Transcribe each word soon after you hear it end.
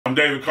I'm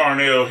Daylan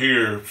Carnells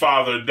here,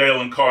 father of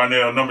Daylan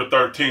Carnells, number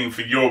 13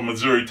 for your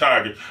Missouri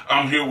Tigers.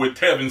 I'm here with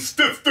Tevin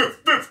Studdard,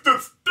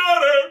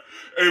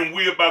 and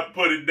we about to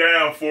put it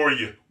down for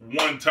you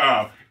one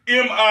time.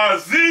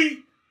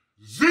 M-I-Z-Z-O-U.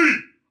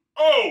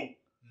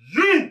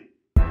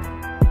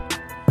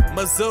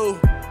 Mizzou,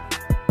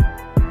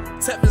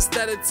 Tevin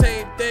started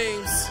team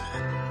things.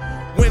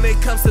 When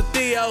it comes to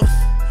Theo,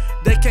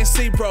 they can't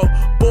see, bro.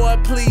 Boy,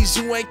 please,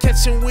 you ain't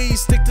catching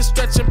weeds. Stick to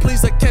stretching,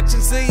 please, like catching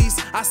Z's.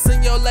 I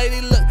seen your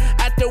lady look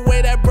at the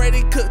way that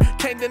Brady cooked.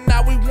 Can't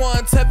deny we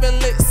won. Tevin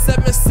lit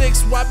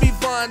 7-6. YB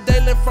Vaughn,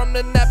 Daylan from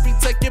the nappy,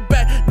 take it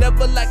back.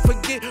 Never like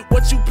forget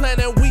what you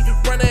planning. We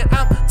running.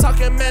 I'm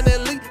talking man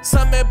and lead.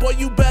 Summit, boy,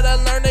 you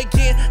better learn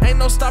again. Ain't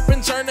no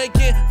stopping, turn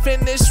again.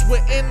 Finish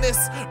with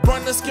this.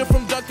 Run the skill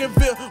from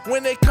Duncanville.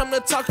 When it come to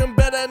talking,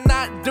 better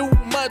not do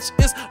much.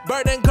 It's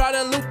Bird and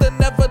Garden, Luther,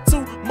 never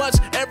too much.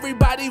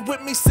 Everybody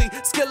with me, see,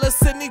 skill of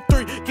Sydney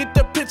 3. Get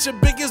the picture,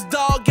 biggest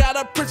dog, got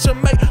a picture,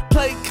 make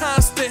play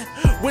constant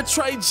with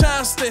Trey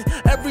Johnston.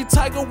 Every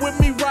Tiger with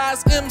me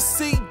rise,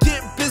 MC,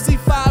 get busy.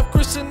 5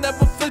 Christian,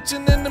 never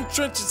flinching in them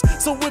trenches.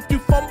 So if you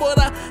fumble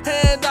the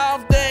hand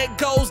off, there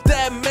goes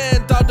that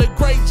man, dog, the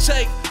great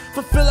Jake.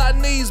 Fulfill our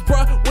needs,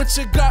 bruh, with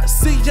your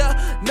Garcia.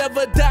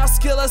 Never doubt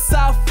skill of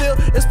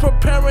Southfield is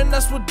preparing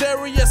us with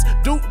Darius.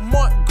 Do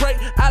more great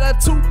out of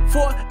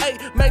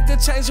 2-4-8. Make the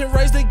change and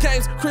raise the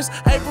games. Chris,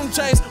 Abram,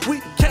 James, we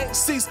can't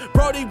cease.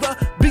 Brody,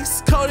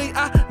 beats Cody.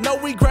 I know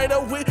we greater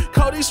with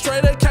Cody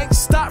Strader. Can't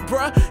stop,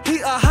 bruh. He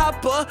a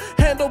hopper.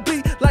 Handle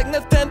beat like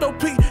Nathaniel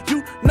P.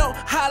 You know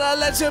how the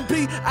legend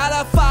be. Out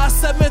of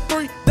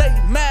 5-7-3, they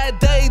mad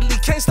daily.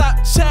 Can't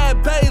stop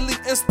Chad Bailey.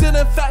 And still,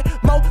 in fact,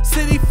 Mo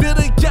City feel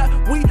the gap.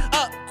 We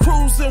up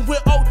cruising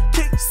with old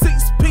kick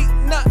seats, Pete,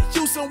 not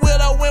Houston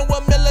with a win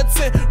with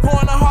Militant.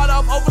 Growing the heart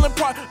of Overland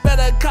Park,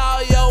 better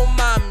call your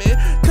mommy,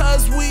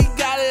 cause we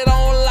got it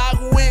on lock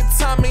with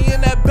Tommy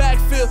in that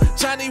backfield.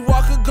 Johnny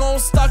Walker gon'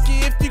 stalk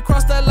you if you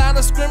cross that line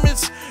of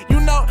scrimmage. You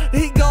know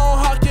he gon'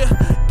 hawk you.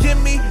 Give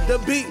me the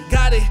beat,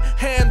 got it.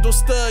 Handle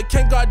stud,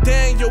 can't guard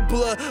Daniel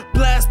Blood.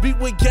 Blast beat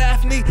with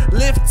Gaffney.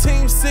 Lift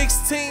team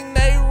 16,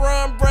 they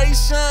run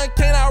Brayshawn.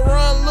 Can't I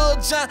run Lil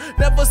John?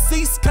 Never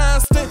cease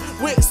constant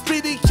with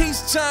Speedy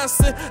Keith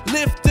Johnson.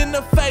 Lifting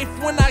the faith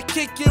when I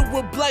kick it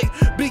with Blake.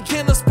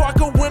 Begin to spark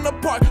a winner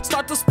park.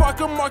 Start to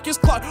spark a Marcus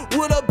Clark.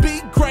 Would a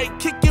be great?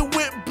 Kick it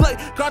with Blake.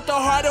 Got the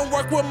heart and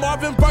work with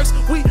Marvin Burks.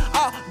 We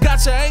all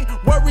got you, ain't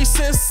worried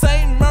since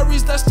St.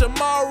 Murray's. That's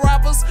Jamal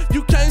Roberts.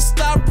 You can't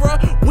stop, bruh.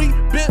 We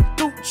been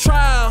through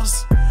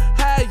trials.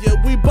 Hey, yeah,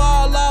 we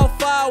ball off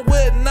fire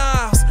with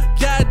Niles.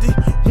 Gaddy,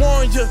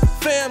 warn ya,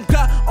 fam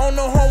got on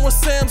the horn with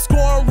Sam.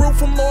 Scoring root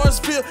from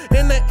Lawrenceville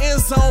in the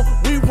end zone.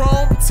 We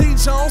roam, T.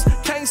 Jones,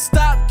 can't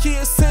stop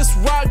kids since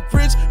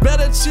Rockbridge.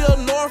 Better chill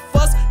north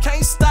us,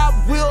 can't stop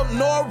Will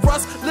nor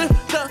Russ. Lift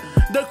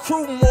the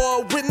crew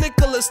more with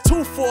Nicholas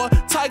 2-4.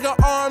 Tiger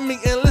Army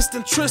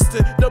enlisting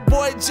Tristan. The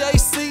boy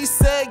JC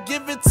said,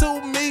 give it to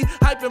me.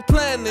 Hype and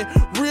planning,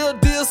 real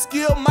deal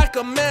skill,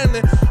 Micah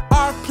Manning.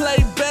 Our play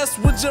best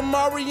with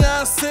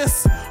Jamarion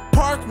since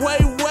Parkway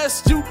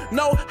West. You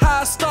know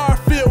how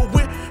Starfield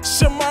with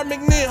Shamar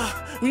McNeil.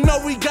 You know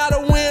we gotta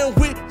win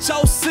with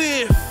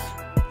Joseph.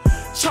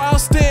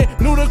 Charleston,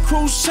 knew the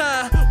crew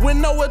shine with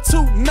Noah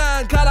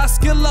 2-9. Got our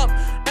skill up,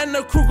 and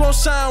the crew gon'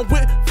 shine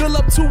with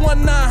Phillip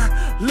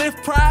 219.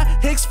 Lift pride,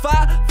 Hicks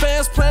 5,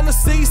 fans plan to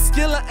see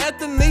skill of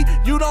Anthony.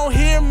 You don't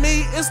hear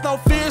me, it's no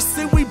fear.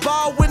 See, we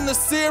ball with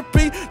Nasir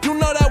P. You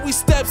know that we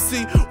step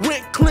C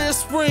with Clear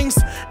Springs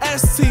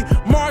SC.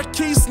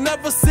 Marquise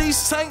never see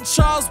St.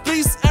 Charles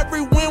Beast.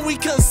 Every win we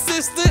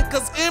consistent,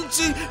 cause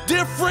MG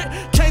different.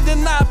 Can't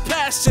deny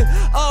passion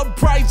of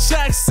Bright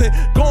Jackson.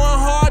 Going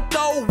hard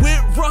though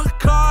with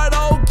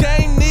Ricardo,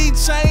 game need,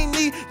 chain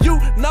need. You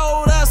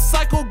know the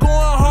cycle, going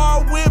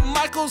hard with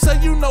Michael. So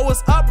you know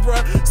it's up,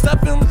 bruh.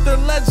 Stepping with the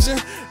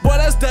legend, boy,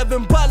 that's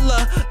Devin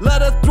Butler.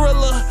 Let a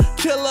thriller,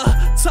 killer,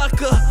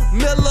 Tucker,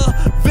 Miller.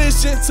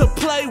 Vision to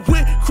play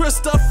with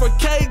Christopher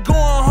K.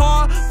 Going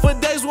hard for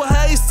days with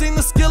Hayes. Seen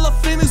the skill of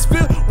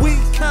Phoenixville. We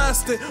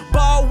constant,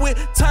 ball with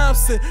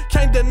Thompson.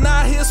 Can't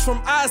deny his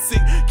from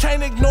Isaac.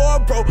 Can't ignore,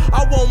 bro.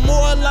 I want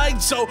more like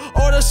Joe.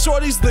 Or the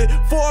shorties lit.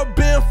 4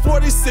 Ben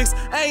 46.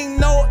 Ain't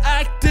no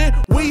acting.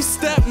 We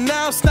step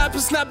now,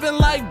 snapping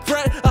like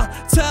Brett.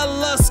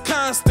 Tell us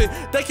constant.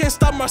 They can't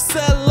stop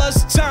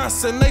Marcellus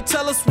Johnson. They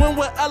tell us when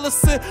we're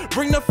Ellison.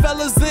 Bring the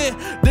fellas in.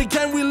 The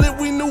game we lit,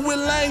 we knew with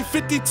Lane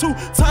 52.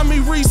 Tommy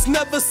Reese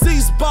never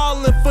ceased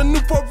ballin' for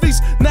Newport Beach.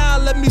 Now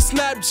let me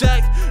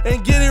snapjack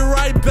and get it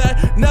right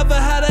back. Never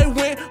had they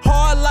went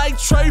hard like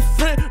Trey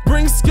Flint.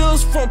 Bring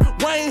skills from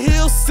Wayne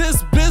Hill,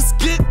 Sis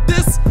Biscuit.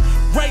 This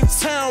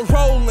Raytown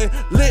rolling,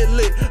 lit.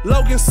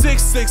 Logan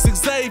 6'6",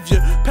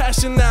 Xavier,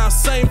 Passion now,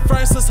 St.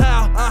 Francis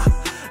How.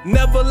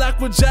 Never lack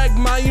with Jack,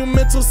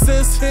 monumental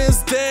since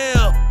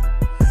Hinsdale.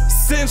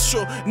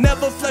 Central,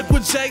 never fleck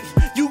with Jake.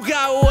 You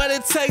got what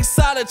it takes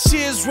out of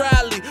Cheers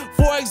Rally.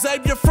 For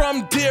Xavier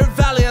from Deer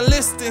Valley,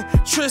 enlisting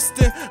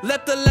Tristan.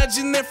 Let the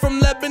legend in from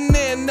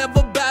Lebanon.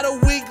 Never battle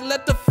weak,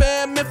 let the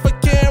fam in for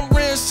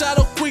Cameron.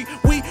 Shadow Creek,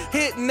 we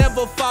hit, never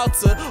never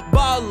falter.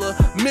 Baller,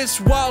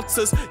 Mitch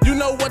Walters, you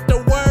know what the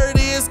word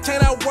is.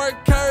 Can I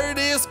work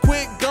Curtis?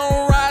 Quick,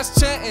 gon' rise,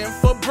 chanting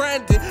for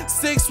Brandon.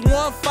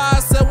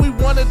 615 said we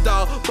want it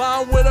all.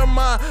 Bond with her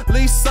mind,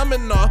 Lee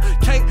Summoner.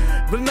 Can't,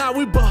 but now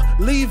we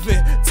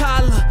believing.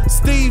 Tyler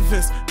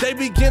Stevens, they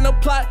begin to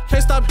plot.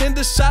 Can't stop hitting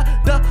the shot.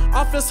 The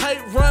offense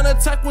hate run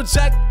attack with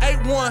Jack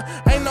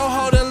 8-1. Ain't no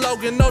holding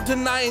Logan, no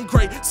denying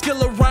great.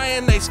 Skill of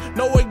Ryan H,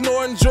 no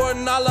ignoring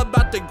Jordan. All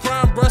about the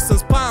grind,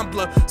 Brussels, Pine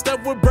Bluff.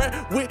 Step with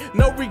Brett with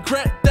no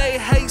regret. They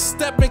hate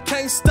stepping,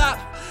 can't stop.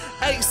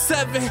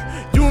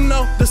 8-7, you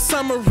know the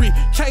summary.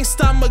 Can't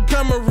stop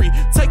Montgomery.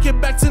 Take it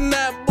back to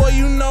that boy,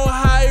 you know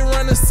how he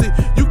run and see.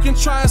 You can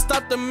try and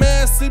stop the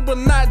man, see, but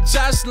not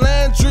Josh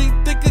Landry.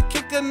 Thicker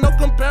kicker, no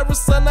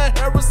comparison to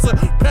Harrison.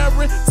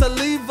 Parent to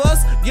leave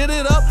us, get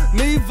it up,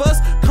 leave us.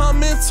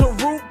 Come into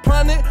root,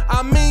 punt it.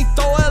 I mean,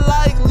 throw it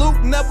like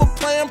Luke, never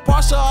playing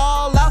partial,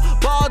 all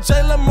out. Ball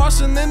Jalen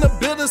Marshall in the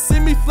building,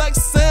 see me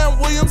flex Sam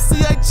Williams,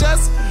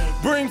 CHS.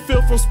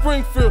 Bringfield from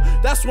Springfield,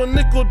 that's what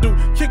Nick will do.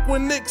 Kick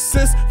with Nick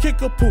since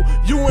Kickapoo.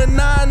 You and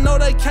I know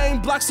they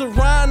can't block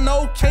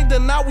Serrano. Can't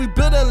deny we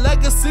building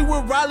legacy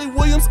with Riley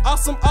Williams.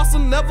 Awesome,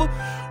 awesome, never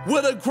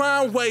with a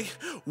grind weight.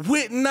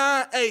 With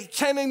 9-8,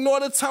 can't ignore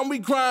the time we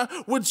grind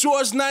with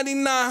George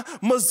 99.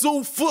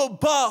 Mizzou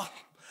football,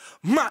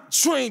 my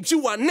dreams.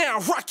 You are now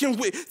rocking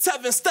with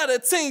Tevin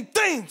Studdard team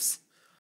themes.